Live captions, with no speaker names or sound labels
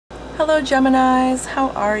Hello Geminis, how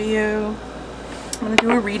are you? I'm going to do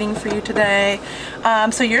a reading for you today.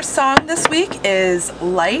 So your song this week is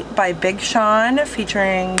Light by Big Sean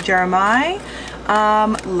featuring Jeremiah.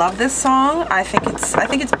 Love this song. I think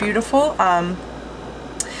it's beautiful.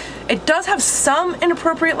 It does have some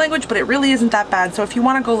inappropriate language, but it really isn't that bad. So if you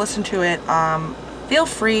want to go listen to it, feel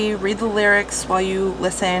free, read the lyrics while you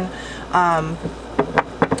listen.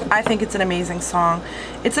 I think it's an amazing song.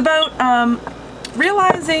 It's about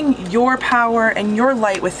realizing your power and your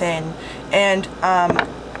light within, and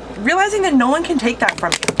realizing that no one can take that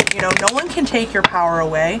from you. You know, no one can take your power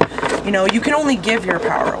away. You know, you can only give your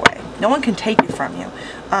power away. No one can take it from you.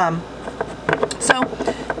 So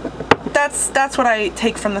that's what I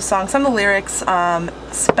take from the song. Some of the lyrics: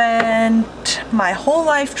 spent my whole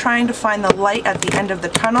life trying to find the light at the end of the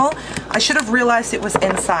tunnel. I should have realized it was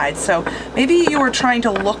inside. So maybe you were trying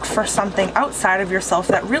to look for something outside of yourself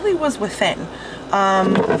that really was within.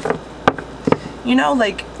 You know,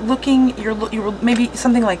 like looking, you were maybe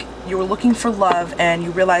something like you were looking for love, and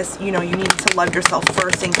you realized, you know, you needed to love yourself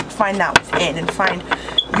first and find that within, and find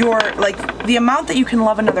your, like, the amount that you can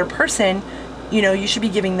love another person. You know, you should be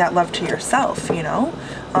giving that love to yourself, you know?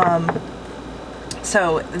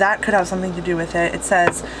 So that could have something to do with it.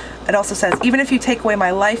 It also says, even if you take away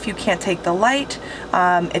my life, you can't take the light.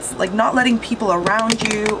 It's like not letting people around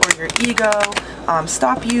you or your ego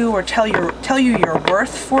stop you or tell you your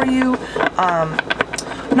worth for you.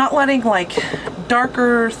 Not letting like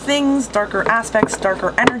darker things, darker aspects,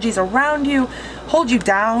 darker energies around you hold you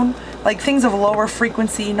down, like things of lower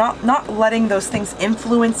frequency, not letting those things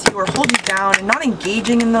influence you or hold you down, and not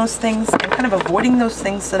engaging in those things and kind of avoiding those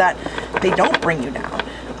things so that they don't bring you down.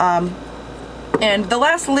 And the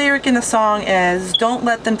last lyric in the song is, don't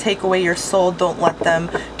let them take away your soul, don't let them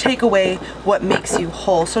take away what makes you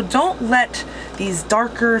whole. So don't let these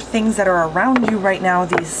darker things that are around you right now,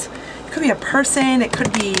 it could be a person, it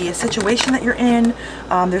could be a situation that you're in,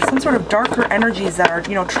 there's some sort of darker energies that are,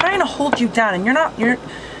 you know, trying to hold you down, and you're not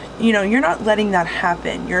letting that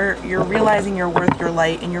happen. You're realizing your worth, your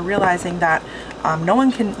light, and you're realizing that no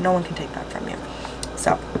one can take that from you.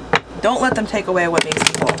 So don't let them take away what makes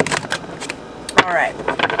you whole. All right,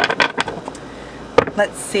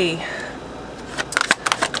 let's see.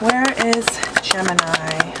 Where is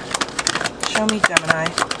Gemini? Show me Gemini.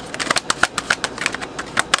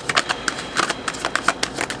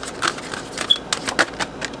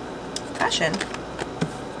 Passion.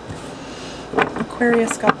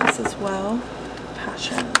 Aquarius got this as well.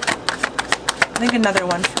 Passion. I think another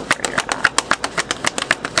one for where you're at.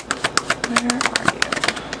 Where are you?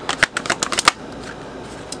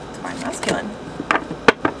 Divine Masculine.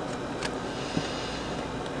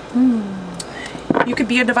 You could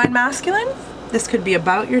be a Divine Masculine. This could be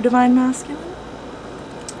about your Divine Masculine.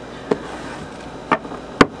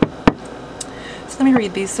 Let me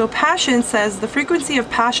read these. So passion says, the frequency of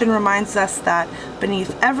passion reminds us that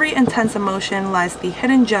beneath every intense emotion lies the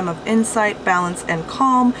hidden gem of insight, balance, and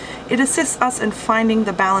calm. It assists us in finding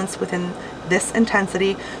the balance within this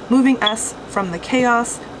intensity, moving us from the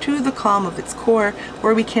chaos to the calm of its core,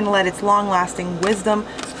 where we can let its long-lasting wisdom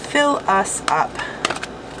fill us up.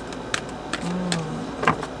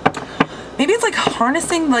 Maybe it's like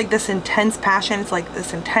harnessing like this intense passion. It's like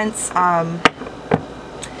this intense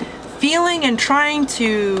feeling and trying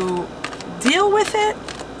to deal with it.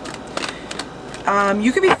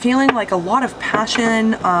 You could be feeling like a lot of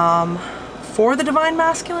passion for the Divine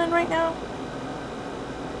Masculine right now.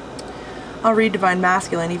 I'll read Divine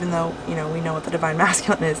Masculine, even though, you know, we know what the Divine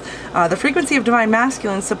Masculine is. The frequency of Divine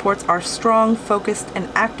Masculine supports our strong, focused, and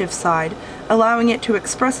active side, allowing it to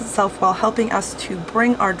express itself while helping us to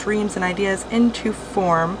bring our dreams and ideas into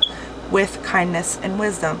form with kindness and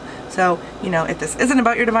wisdom. So, you know, if this isn't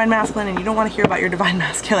about your Divine Masculine and you don't want to hear about your Divine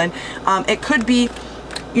Masculine, it could be,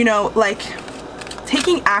 you know, like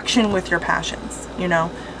taking action with your passions, you know,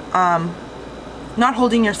 not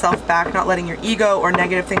holding yourself back, not letting your ego or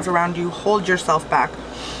negative things around you hold yourself back.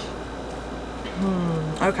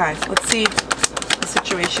 Okay, let's see the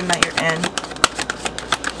situation that you're in.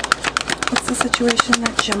 What's the situation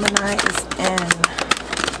that Gemini is in?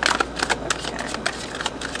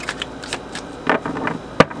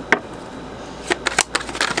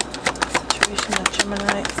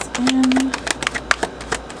 Gemini is in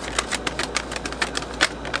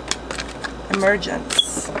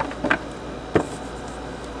emergence.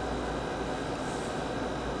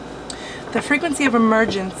 The frequency of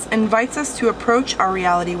emergence invites us to approach our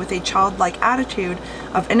reality with a childlike attitude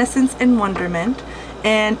of innocence and wonderment,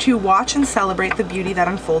 and to watch and celebrate the beauty that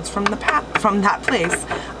unfolds from that place.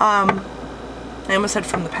 I almost said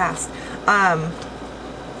from the past.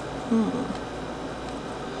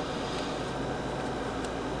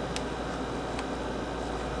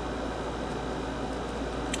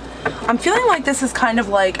 I'm feeling like this is kind of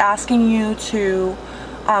like asking you to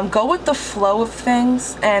go with the flow of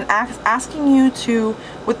things, and asking you to,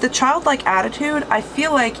 with the childlike attitude, I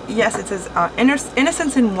feel like, yes, it says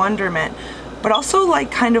innocence and wonderment, but also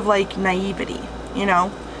like kind of like naivety, you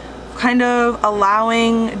know, kind of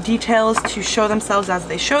allowing details to show themselves as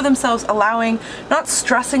they show themselves, allowing, not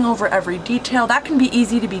stressing over every detail. That can be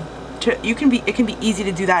easy to be, it can be easy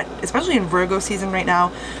to do that, especially in Virgo season right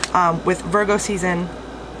now. With Virgo season,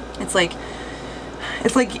 it's like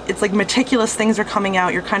meticulous things are coming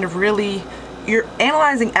out. You're kind of really, you're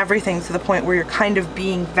analyzing everything to the point where you're kind of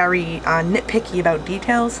being very nitpicky about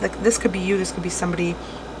details. Like this could be you, this could be somebody.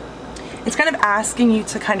 It's kind of asking you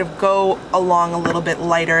to kind of go along a little bit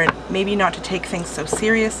lighter, and maybe not to take things so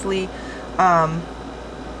seriously. Yeah,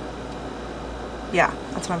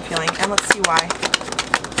 that's what I'm feeling. And let's see why.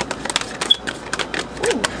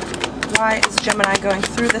 Ooh. Why is Gemini going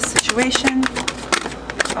through this situation?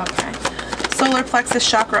 Okay. Solar plexus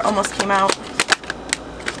chakra almost came out.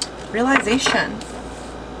 Realization.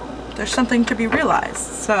 There's something to be realized.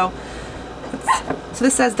 So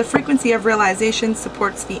this says the frequency of realization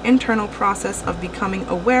supports the internal process of becoming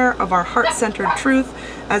aware of our heart-centered truth,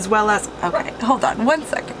 as well as, okay, hold on one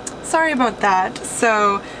second. Sorry about that.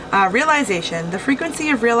 So realization. The frequency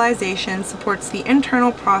of realization supports the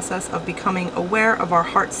internal process of becoming aware of our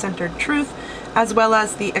heart-centered truth, as well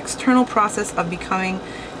as the external process of becoming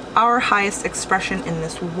our highest expression in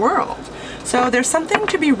this world. So there's something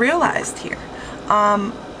to be realized here.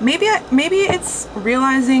 Maybe it's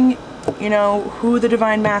realizing, you know, who the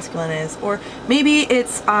divine masculine is, or maybe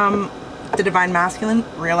it's the divine masculine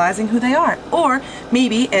realizing who they are, or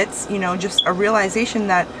maybe it's, you know, just a realization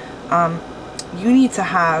that you need to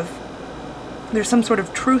have, there's some sort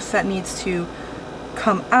of truth that needs to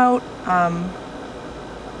come out,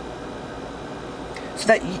 so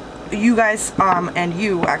that you guys, and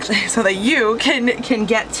you actually, so that you can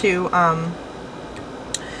get to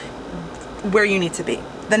where you need to be.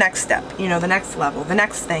 The next step, you know, the next level, the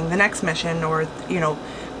next thing, the next mission, or, you know,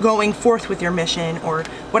 going forth with your mission, or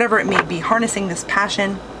whatever it may be, harnessing this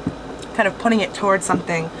passion, kind of putting it towards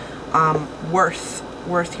something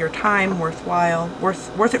worth your time, worthwhile,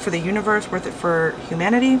 worth it for the universe, worth it for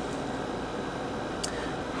humanity.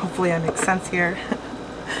 Hopefully I make sense here.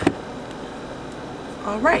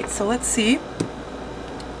 Alright, so let's see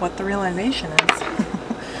what the realization is.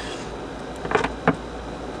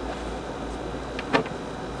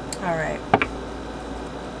 Alright.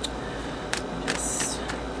 Just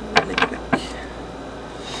really quick.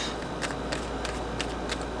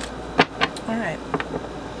 Alright.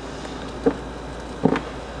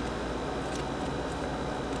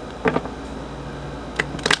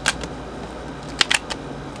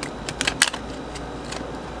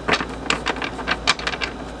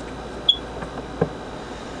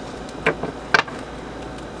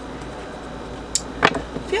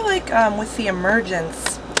 With the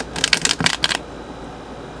emergence,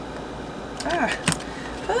 I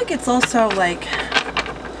feel like it's also like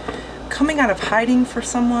coming out of hiding for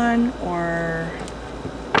someone, or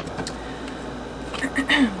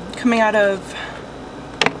coming out of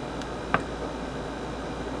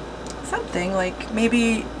something, like maybe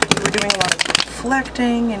you were doing a lot of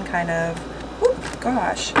reflecting and kind of, whoop,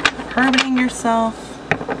 gosh, hermiting yourself.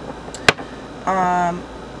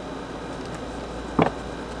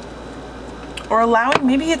 Or allowing,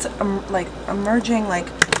 maybe it's like emerging, like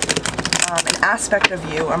an aspect of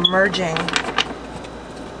you emerging,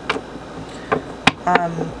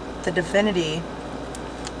 the divinity,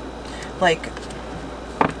 like,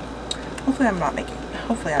 hopefully I'm not making,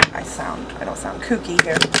 hopefully I don't sound kooky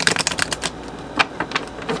here,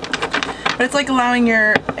 but it's like allowing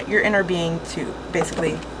your inner being to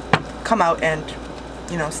basically come out and,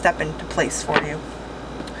 you know, step into place for you.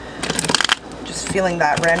 Just feeling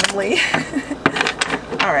that randomly.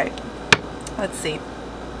 Alright, let's see.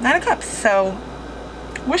 9 of Cups, so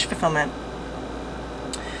wish fulfillment.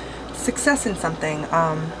 Success in something,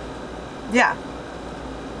 yeah.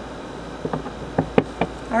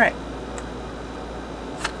 Alright.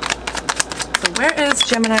 So where is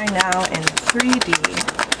Gemini now in 3D?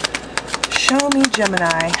 Show me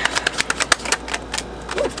Gemini.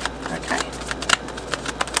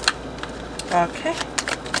 Okay.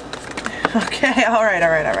 Okay, alright.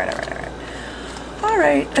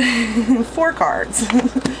 Alright, 4 cards.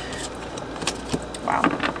 Wow.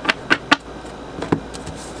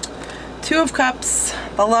 2 of Cups,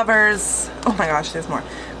 the Lovers, oh my gosh, there's more.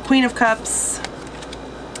 Queen of Cups,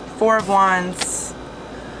 4 of Wands,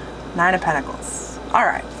 9 of Pentacles.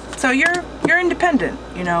 Alright, so you're independent,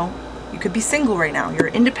 you know. You could be single right now. You're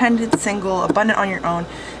independent, single, abundant on your own.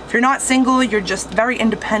 If you're not single, you're just very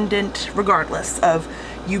independent regardless of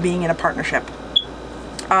you being in a partnership.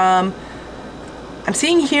 I'm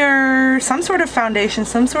seeing here some sort of foundation,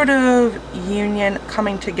 some sort of union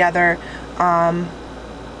coming together.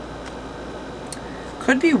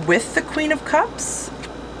 Could be with the Queen of Cups,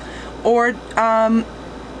 or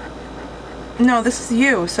no, this is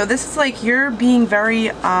you. So this is like you're being very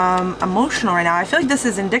emotional right now. I feel like this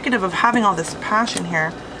is indicative of having all this passion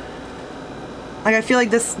here. Like I feel like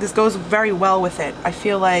this goes very well with it. I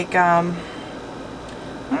feel like I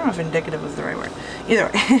don't know if indicative was the right word. Either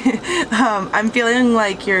way, I'm feeling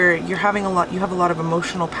like you're having you have a lot of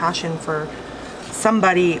emotional passion for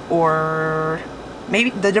somebody, or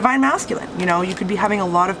maybe the divine masculine. You know, you could be having a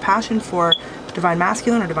lot of passion for divine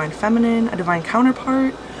masculine or divine feminine, a divine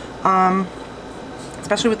counterpart.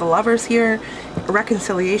 Especially with the lovers here,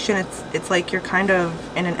 reconciliation. It's like you're kind of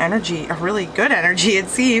in an energy, a really good energy. It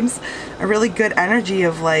seems a really good energy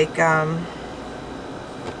of like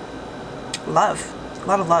love, a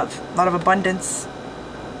lot of love, a lot of abundance,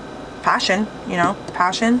 passion. You know,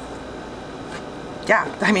 passion.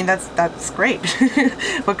 Yeah, I mean that's great.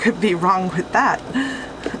 What could be wrong with that?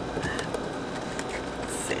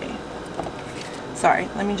 Let's see. Sorry,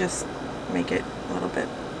 let me just make it a little bit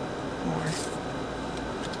more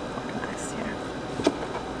organized here.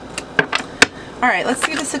 All right, let's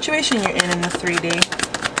see the situation you're in the 3D.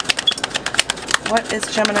 What is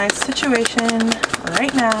Gemini's situation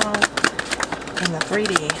right now in the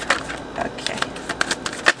 3D? Okay.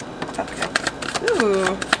 Okay.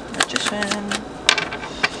 Ooh, Magician.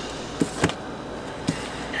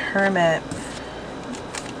 Hermit.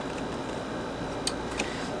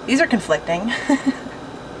 These are conflicting.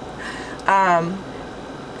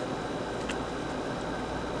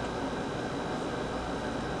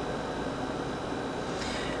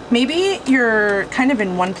 Maybe you're kind of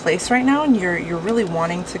in one place right now and you're really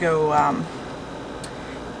wanting to go,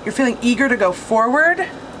 you're feeling eager to go forward.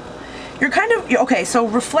 You're kind of, okay, so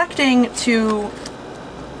reflecting to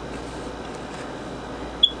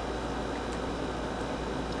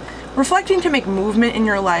make movement in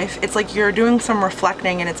your life. It's like you're doing some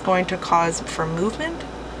reflecting and it's going to cause for movement,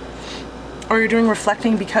 or you're doing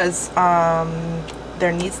reflecting because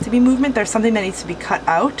there needs to be movement. There's something that needs to be cut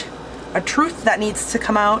out, a truth that needs to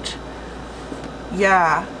come out.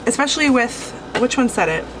 Yeah, especially with, which one said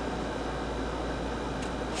it?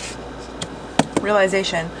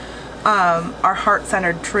 Realization. Our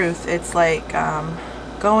heart-centered truth. It's like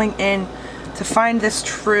going in to find this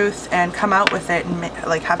truth and come out with it and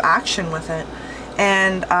like have action with it.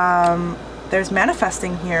 And there's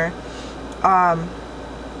manifesting here.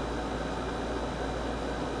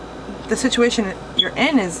 The situation you're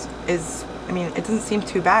in is I mean, it doesn't seem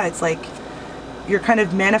too bad. It's like you're kind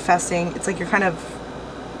of manifesting. It's like you're kind of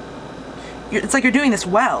it's like you're doing this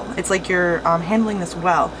well. It's like you're handling this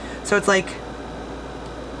well. So it's like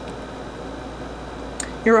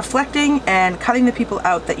you're reflecting and cutting the people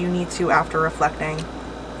out that you need to after reflecting,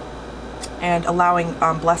 and allowing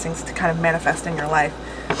blessings to kind of manifest in your life.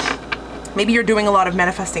 Maybe you're doing a lot of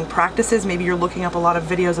manifesting practices. Maybe you're looking up a lot of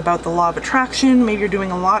videos about the law of attraction. Maybe you're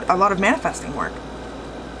doing a lot of manifesting work.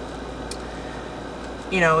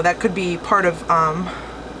 You know, that could be part of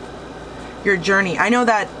your journey. I know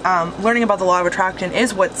that learning about the law of attraction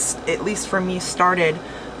is what's, at least for me, started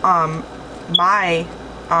my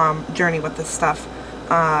journey with this stuff.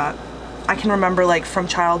 I can remember, like, from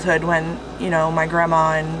childhood when, you know, my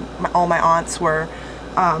grandma and all my aunts were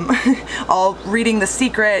all reading The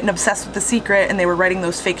Secret and obsessed with The Secret, and they were writing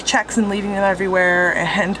those fake checks and leaving them everywhere,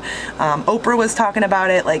 and Oprah was talking about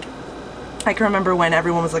it. Like, I can remember when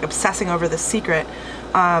everyone was like obsessing over The Secret,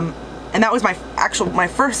 and that was my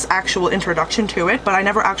first actual introduction to it, but I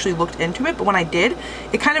never actually looked into it. But when I did,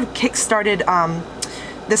 it kind of kick-started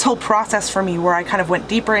this whole process for me, where I kind of went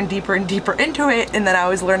deeper and deeper and deeper into it, and then I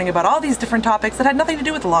was learning about all these different topics that had nothing to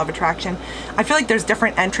do with the law of attraction. I feel like there's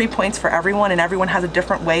different entry points for everyone, and everyone has a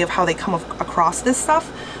different way of how they come across this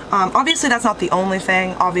stuff. Obviously that's not the only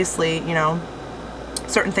thing. Obviously, you know,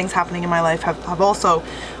 certain things happening in my life have also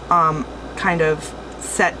kind of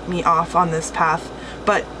set me off on this path.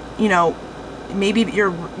 But, you know, maybe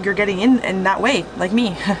you're getting in that way, like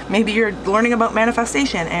me. Maybe you're learning about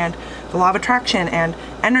manifestation and the law of attraction and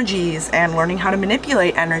energies, and learning how to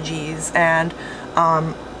manipulate energies, and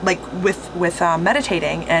like with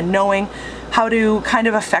meditating and knowing how to kind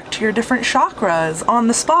of affect your different chakras on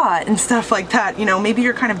the spot and stuff like that. You know, maybe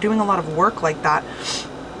you're kind of doing a lot of work like that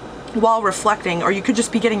while reflecting, or you could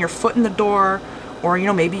just be getting your foot in the door, or, you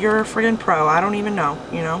know, maybe you're a friggin' pro. I don't even know,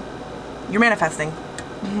 you know. You're manifesting.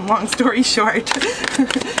 long story short,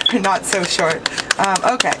 not so short.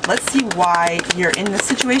 Okay, let's see why you're in this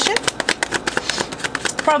situation.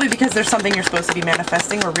 Probably because there's something you're supposed to be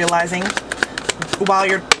manifesting or realizing while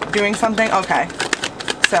you're doing something. Okay.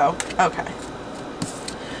 So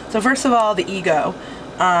first of all, the ego.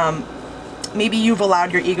 Maybe you've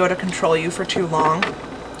allowed your ego to control you for too long.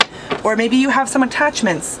 Or maybe you have some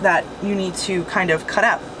attachments that you need to kind of cut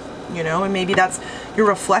out, you know, and maybe that's, you're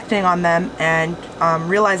reflecting on them and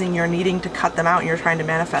realizing you're needing to cut them out, and you're trying to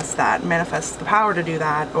manifest that, manifest the power to do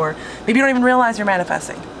that, or maybe you don't even realize you're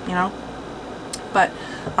manifesting, you know. But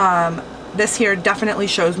this here definitely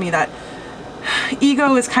shows me that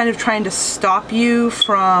ego is kind of trying to stop you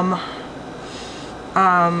from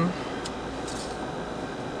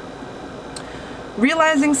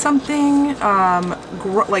realizing something,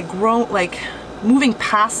 like moving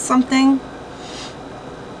past something,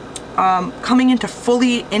 coming into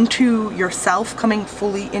fully into yourself, coming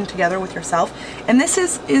fully in together with yourself. And this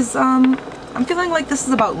is I'm feeling like this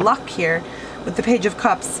is about luck here with the Page of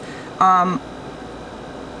Cups.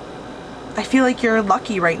 I feel like you're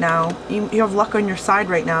lucky right now. You have luck on your side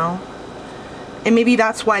right now. And maybe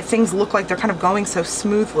that's why things look like they're kind of going so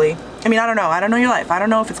smoothly. I mean, I don't know. I don't know your life. I don't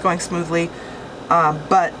know if it's going smoothly.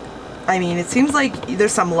 But I mean, it seems like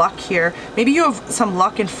there's some luck here. Maybe you have some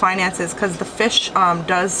luck in finances, because the fish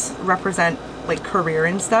does represent like career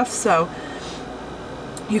and stuff. So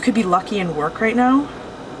you could be lucky in work right now,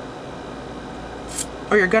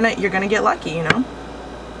 or you're gonna get lucky. You know,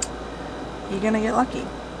 you're gonna get lucky.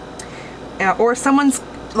 Or someone's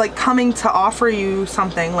like coming to offer you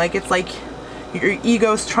something. Like it's like your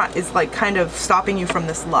ego's is like kind of stopping you from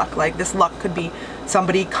this luck. Like this luck could be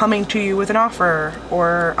somebody coming to you with an offer,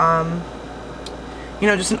 or you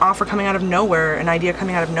know, just an offer coming out of nowhere, an idea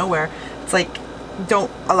coming out of nowhere. It's like, don't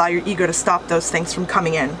allow your ego to stop those things from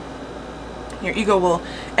coming in. Your ego will,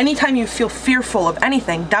 anytime you feel fearful of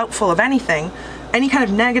anything, doubtful of anything, any kind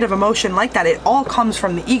of negative emotion like that, it all comes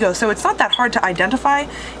from the ego. So it's not that hard to identify.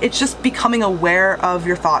 It's just becoming aware of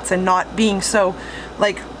your thoughts and not being so,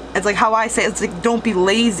 like, it's like how I say, it's like, don't be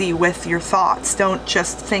lazy with your thoughts. Don't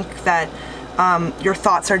just think that your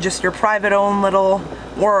thoughts are just your private own little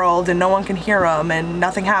world and no one can hear them and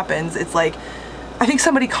nothing happens. It's like, I think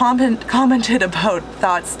somebody commented about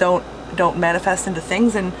thoughts don't manifest into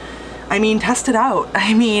things, and I mean, test it out.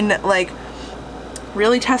 I mean, like,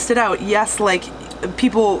 really test it out. Yes, like,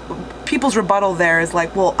 people's rebuttal there is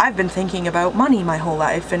like, well, I've been thinking about money my whole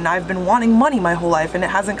life, and I've been wanting money my whole life, and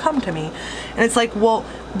it hasn't come to me. And it's like, well,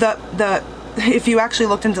 if you actually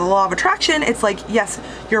looked into the law of attraction, it's like, yes,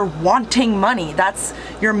 you're wanting money.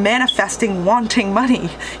 You're manifesting wanting money.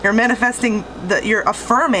 You're manifesting you're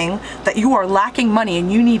affirming that you are lacking money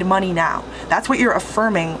and you need money now. That's what you're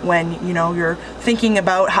affirming when, you know, you're thinking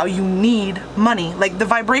about how you need money. Like the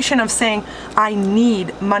vibration of saying, I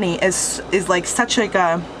need money is like such like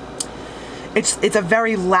a, it's a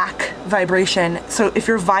very lack vibration. So if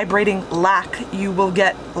you're vibrating lack, you will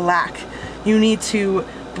get lack. You need to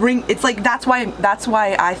it's like, that's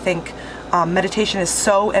why I think meditation is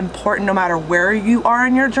so important no matter where you are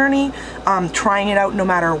in your journey. Trying it out no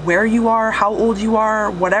matter where you are, how old you are,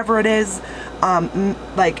 whatever it is.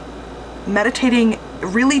 Like meditating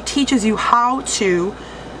really teaches you how to,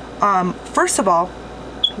 first of all,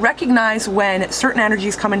 recognize when certain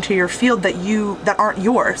energies come into your field that aren't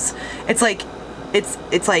yours. It's like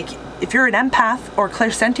if you're an empath or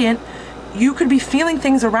clairsentient, you could be feeling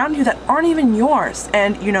things around you that aren't even yours.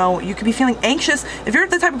 And you know, you could be feeling anxious. If you're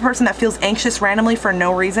the type of person that feels anxious randomly for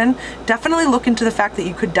no reason, definitely look into the fact that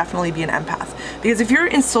you could definitely be an empath. Because if you're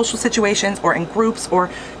in social situations or in groups or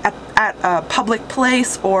at a public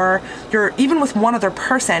place, or you're even with one other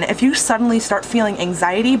person, if you suddenly start feeling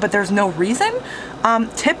anxiety but there's no reason,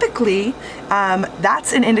 typically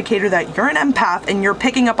that's an indicator that you're an empath and you're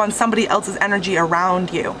picking up on somebody else's energy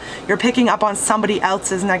around you. You're picking up on somebody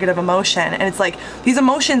else's negative emotion. And it's like, these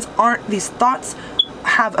thoughts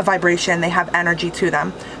have a vibration, they have energy to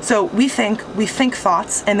them. So we think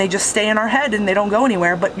thoughts and they just stay in our head and they don't go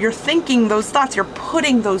anywhere, but you're thinking those thoughts, you're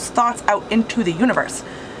putting those thoughts out into the universe.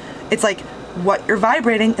 It's like what you're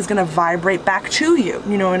vibrating is going to vibrate back to you.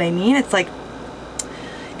 You know what I mean? It's like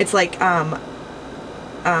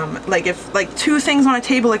if like two things on a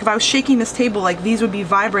table, like if I was shaking this table, like these would be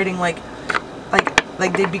vibrating like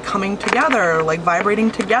they'd be coming together, like vibrating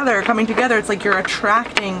together, coming together. It's like you're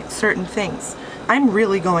attracting certain things. I'm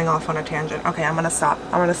really going off on a tangent. Okay, I'm gonna stop.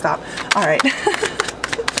 All right.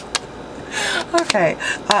 Okay,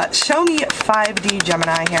 show me 5D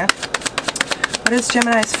Gemini here. What does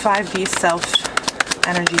Gemini's 5D self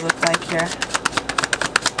energy look like here?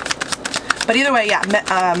 But either way, yeah,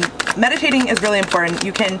 meditating is really important.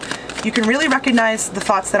 You can really recognize the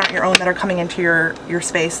thoughts that aren't your own that are coming into your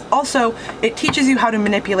space. Also, it teaches you how to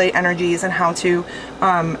manipulate energies and how to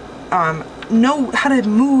know how to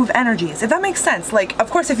move energies, if that makes sense. Like, of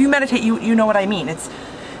course, if you meditate, you know what I mean. It's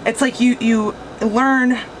like you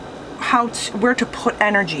learn where to put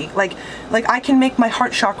energy. Like I can make my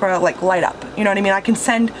heart chakra like light up. You know what I mean? I can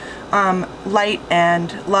send light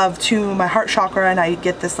and love to my heart chakra, and I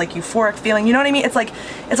get this like euphoric feeling. You know what I mean? It's like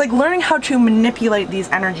learning how to manipulate these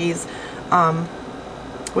energies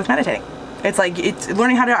with meditating. It's like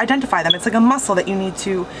learning how to identify them. It's like a muscle that you need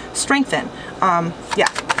to strengthen. Yeah.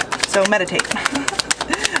 So meditate.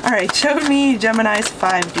 All right, show me Gemini's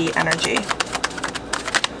 5D energy.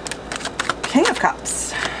 King of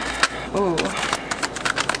Cups. Ooh.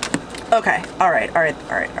 Okay. All right.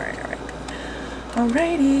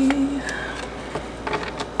 Alrighty.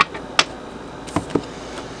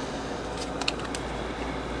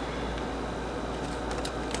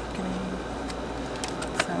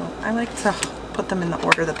 So I like to put them in the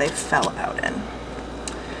order that they fell out in.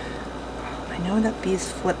 I know that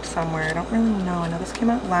these flipped somewhere. I don't really know. I know this came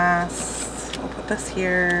out last. I'll put this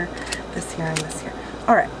here, and this here.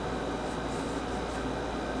 All right.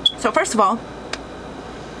 So first of all,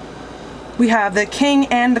 we have the King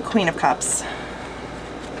and the Queen of Cups.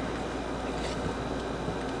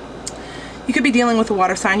 You could be dealing with a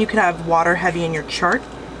water sign. You could have water heavy in your chart.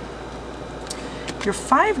 Your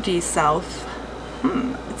 5D self,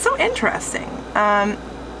 it's so interesting.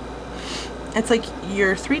 It's like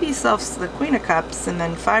your 3D self's the Queen of Cups, and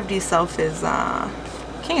then 5D self is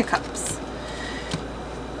King of Cups.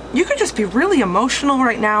 You could just be really emotional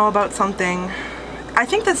right now about something. I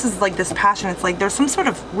think this is like this passion. It's like there's some sort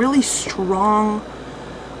of really strong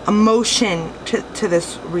emotion to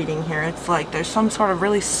this reading here. It's like there's some sort of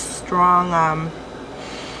really strong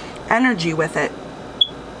energy with it.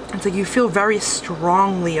 It's like you feel very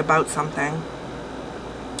strongly about something.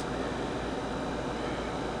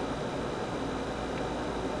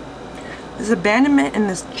 This abandonment and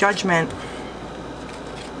this judgment.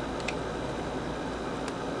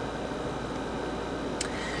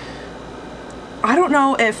 I don't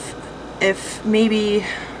know if maybe,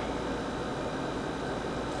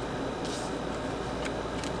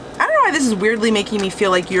 I don't know why this is weirdly making me feel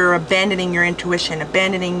like you're abandoning your intuition,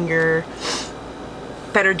 abandoning your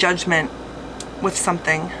better judgment with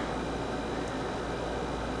something.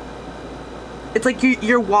 It's like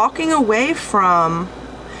you're walking away from,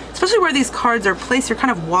 especially where these cards are placed, you're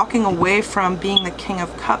kind of walking away from being the King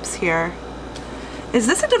of Cups here. Is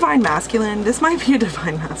this a divine masculine? This might be a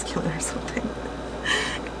divine masculine or something.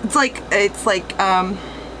 It's like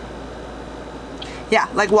yeah,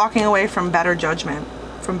 like walking away from better judgment,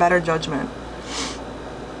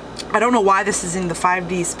 I don't know why this is in the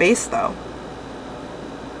 5D space though.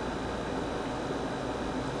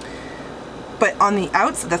 But on the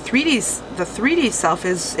outside, the 3D self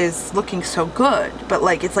is looking so good, but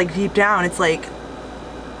like it's like deep down, it's like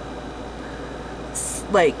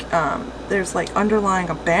there's like underlying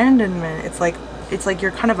abandonment. It's like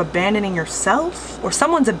you're kind of abandoning yourself, or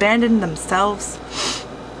someone's abandoned themselves.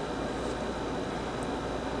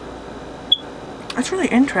 That's really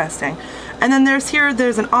interesting. And then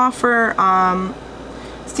there's an offer,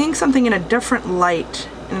 seeing something in a different light,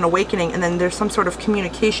 in an awakening, and then there's some sort of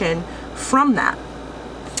communication from that.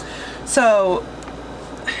 So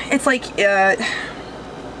it's like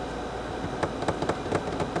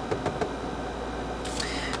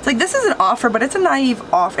this is an offer, but it's a naive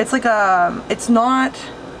offer. It's like it's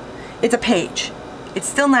a page. It's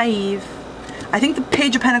still naive. I think the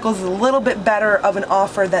Page of Pentacles is a little bit better of an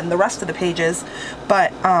offer than the rest of the pages,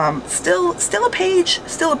 but still a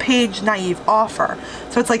page naive offer.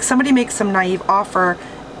 So it's like somebody makes some naive offer,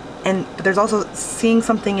 but there's also seeing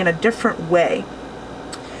something in a different way.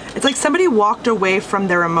 It's like somebody walked away from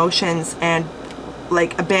their emotions and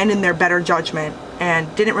like abandoned their better judgment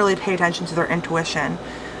and didn't really pay attention to their intuition.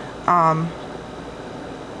 And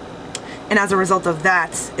as a result of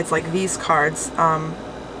that, it's like these cards,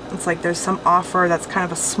 it's like there's some offer that's kind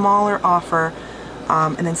of a smaller offer,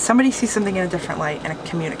 and then somebody sees something in a different light and it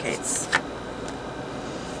communicates.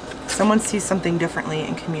 Someone sees something differently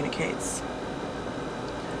and communicates.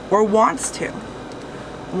 Or wants to.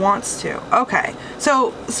 Okay,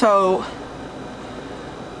 so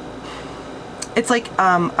it's like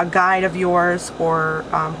a guide of yours, or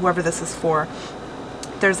whoever this is for.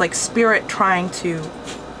 There's like spirit trying to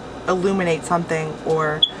illuminate something,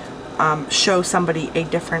 or show somebody a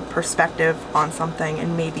different perspective on something,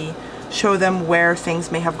 and maybe show them where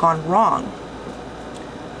things may have gone wrong.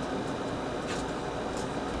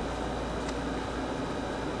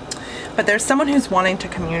 But there's someone who's wanting to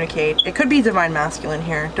communicate. It could be Divine Masculine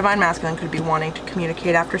here. Divine Masculine could be wanting to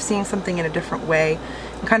communicate after seeing something in a different way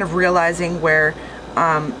and kind of realizing where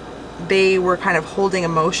they were kind of holding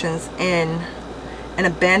emotions in and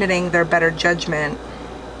abandoning their better judgment.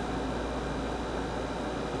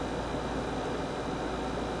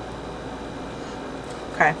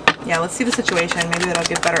 Okay, yeah, let's see the situation. Maybe that'll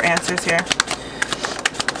give better answers here.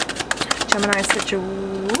 Gemini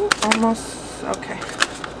almost, okay.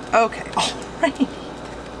 Okay, alright.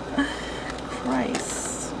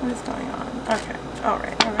 Christ, what is going on? Okay,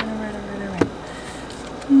 alright.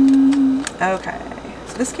 Okay,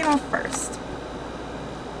 so this came out first.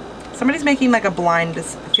 Somebody's making like a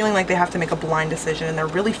feeling like they have to make a blind decision, and they're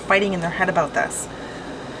really fighting in their head about this.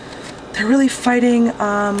 They're really fighting,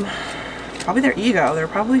 probably their ego. They're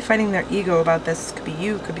probably fighting their ego about this. Could be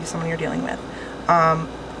you, could be someone you're dealing with. They're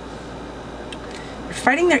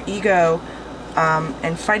fighting their ego,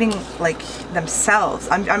 and fighting like themselves.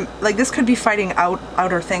 I'm like, this could be fighting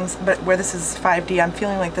outer things, but where this is 5D, I'm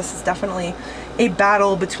feeling like this is definitely a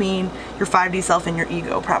battle between your 5D self and your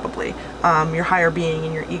ego, probably your higher being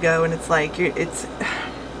and your ego. And it's like it's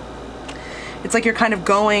like you're kind of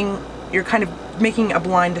making a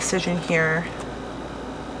blind decision here,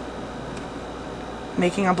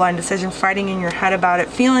 making a blind decision, fighting in your head about it,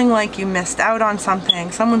 feeling like you missed out on something.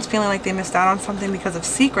 Someone's feeling like they missed out on something because of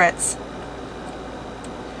secrets.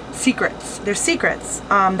 There's secrets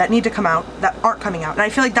that need to come out that aren't coming out, and I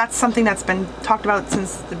feel like that's something that's been talked about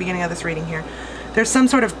since the beginning of this reading here. There's some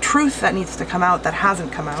sort of truth that needs to come out that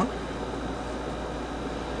hasn't come out,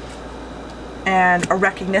 and a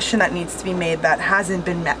recognition that needs to be made that hasn't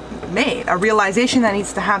been made, a realization that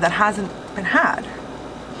needs to have that hasn't been had.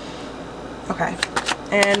 Okay,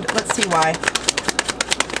 and let's see why.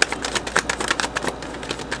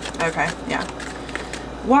 Okay, yeah.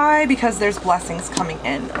 Why? Because there's blessings coming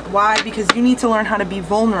in. Why? Because you need to learn how to be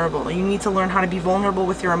vulnerable. You need to learn how to be vulnerable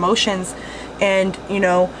with your emotions, and, you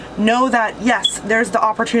know that, yes, there's the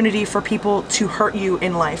opportunity for people to hurt you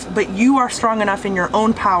in life, but you are strong enough in your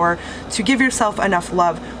own power to give yourself enough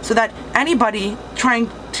love so that anybody trying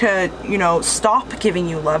to, stop giving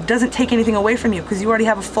you love doesn't take anything away from you, because you already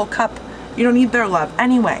have a full cup. You don't need their love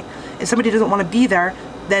anyway. If somebody doesn't want to be there,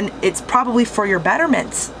 then it's probably for your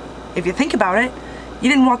betterment. If you think about it, you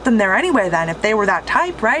didn't want them there anyway then, if they were that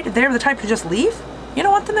type, right? If they were the type to just leave, you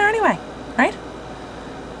don't want them there anyway, right?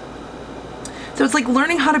 So it's like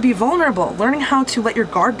learning how to be vulnerable, learning how to let your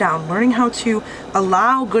guard down, learning how to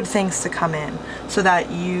allow good things to come in so that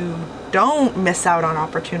you don't miss out on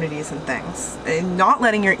opportunities and things, and not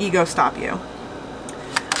letting your ego stop you.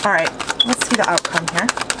 All right, let's see the outcome here.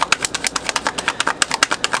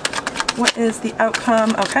 What is the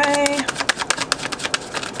outcome? Okay.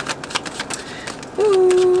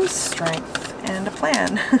 Ooh, strength and a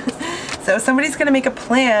plan. So somebody's going to make a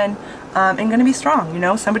plan and going to be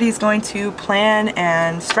strong. Somebody's going to plan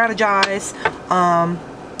and strategize on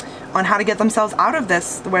how to get themselves out of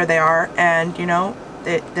this where they are, and you're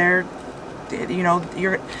going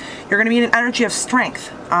to be in an energy of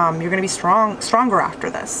strength. You're going to be stronger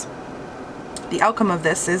after this. The outcome of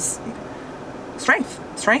this is strength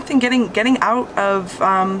and getting out of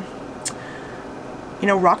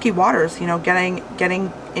rocky waters, getting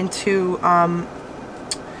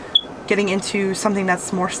into something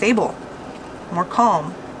that's more stable, more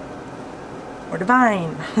calm, more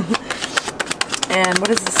divine. And what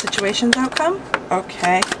is the situation's outcome?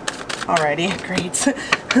 Okay, alrighty, great.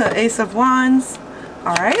 Ace of Wands.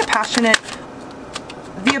 Alright, a passionate,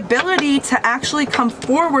 the ability to actually come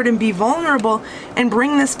forward and be vulnerable and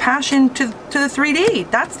bring this passion to the 3D.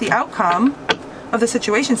 That's the outcome of the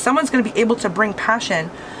situation. Someone's going to be able to bring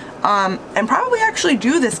passion and probably actually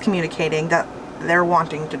do this communicating that they're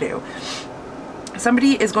wanting to do.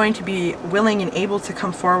 Somebody is going to be willing and able to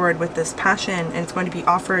come forward with this passion, and it's going to be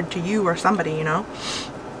offered to you or somebody,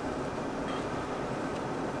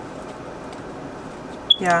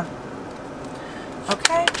 Yeah.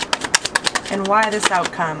 Okay. And why this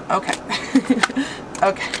outcome? Okay.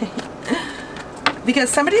 Okay. Because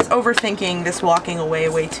somebody's overthinking this walking away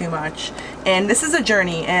way too much. And this is a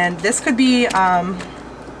journey, and this could be a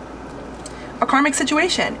karmic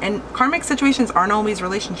situation. And karmic situations aren't always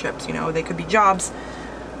relationships, they could be jobs,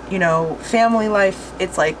 family life.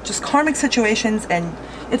 It's like just karmic situations, and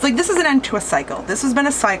it's like this is an end to a cycle. This has been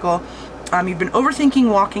a cycle. You've been overthinking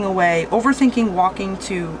walking away, overthinking walking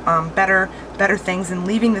to better things, and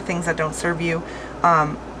leaving the things that don't serve you,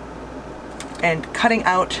 and cutting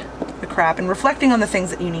out the crap and reflecting on the things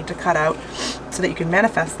that you need to cut out so that you can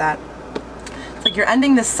manifest that. It's like you're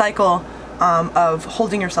ending this cycle of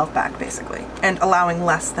holding yourself back, basically, and allowing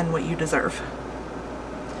less than what you deserve.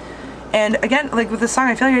 And again, like with the song,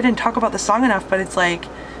 I feel like I didn't talk about the song enough, but it's like,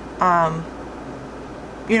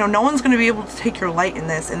 you know, no one's going to be able to take your light in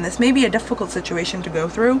this, and this may be a difficult situation to go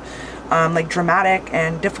through, like dramatic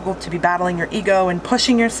and difficult to be battling your ego and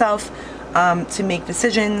pushing yourself to make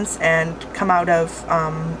decisions and come out of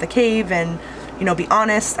the cave and, you know, be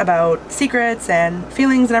honest about secrets and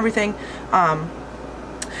feelings and everything.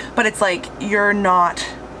 But it's like you're not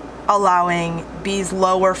allowing these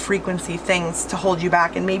lower frequency things to hold you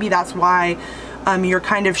back, and maybe that's why you're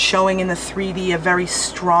kind of showing in the 3D a very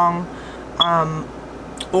strong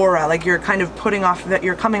aura. Like you're kind of putting off that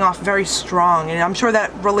you're coming off very strong, and I'm sure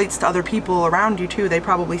that relates to other people around you too. They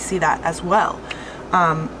probably see that as well.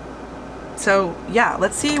 So yeah,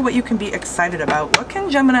 let's see what you can be excited about. What can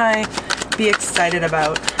Gemini be excited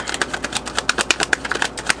about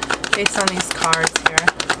based on these cards here?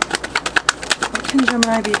 What can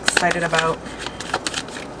Gemini be excited about?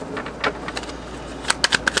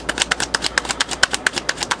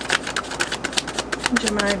 What can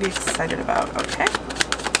Gemini be excited about? Okay.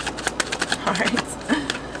 All right.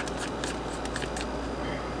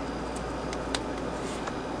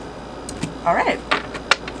 All right.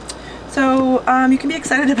 So you can be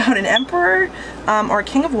excited about an Emperor or a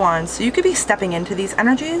King of Wands. So you could be stepping into these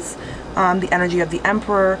energies. The energy of the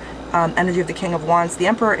Emperor, energy of the King of Wands. The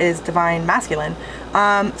Emperor is divine masculine.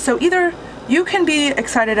 So either you can be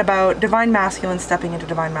excited about divine masculine stepping into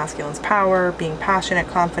divine masculine's power, being passionate,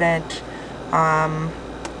 confident,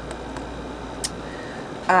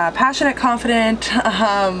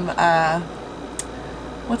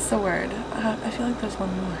 what's the word? I feel like there's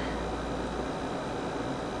one more.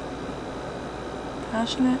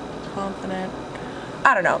 Passionate, confident,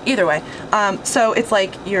 I don't know, either way. So it's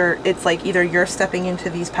like either you're stepping into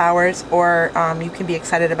these powers, or you can be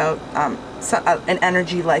excited about an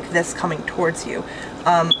energy like this coming towards you.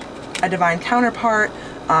 A divine counterpart,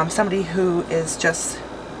 somebody who is just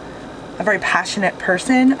a very passionate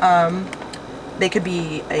person. They could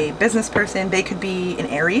be a business person, they could be an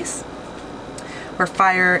Aries, where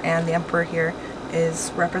fire and the Emperor here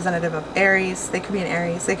is representative of Aries. They could be an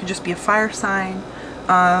Aries, they could just be a fire sign.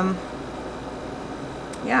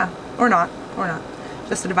 Yeah, or not,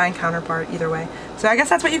 just a divine counterpart, either way. So I guess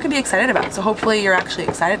that's what you can be excited about. So hopefully you're actually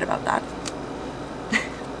excited about that.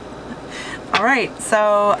 All right,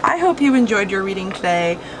 so I hope you enjoyed your reading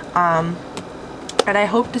today, and I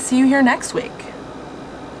hope to see you here next week.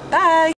 Bye.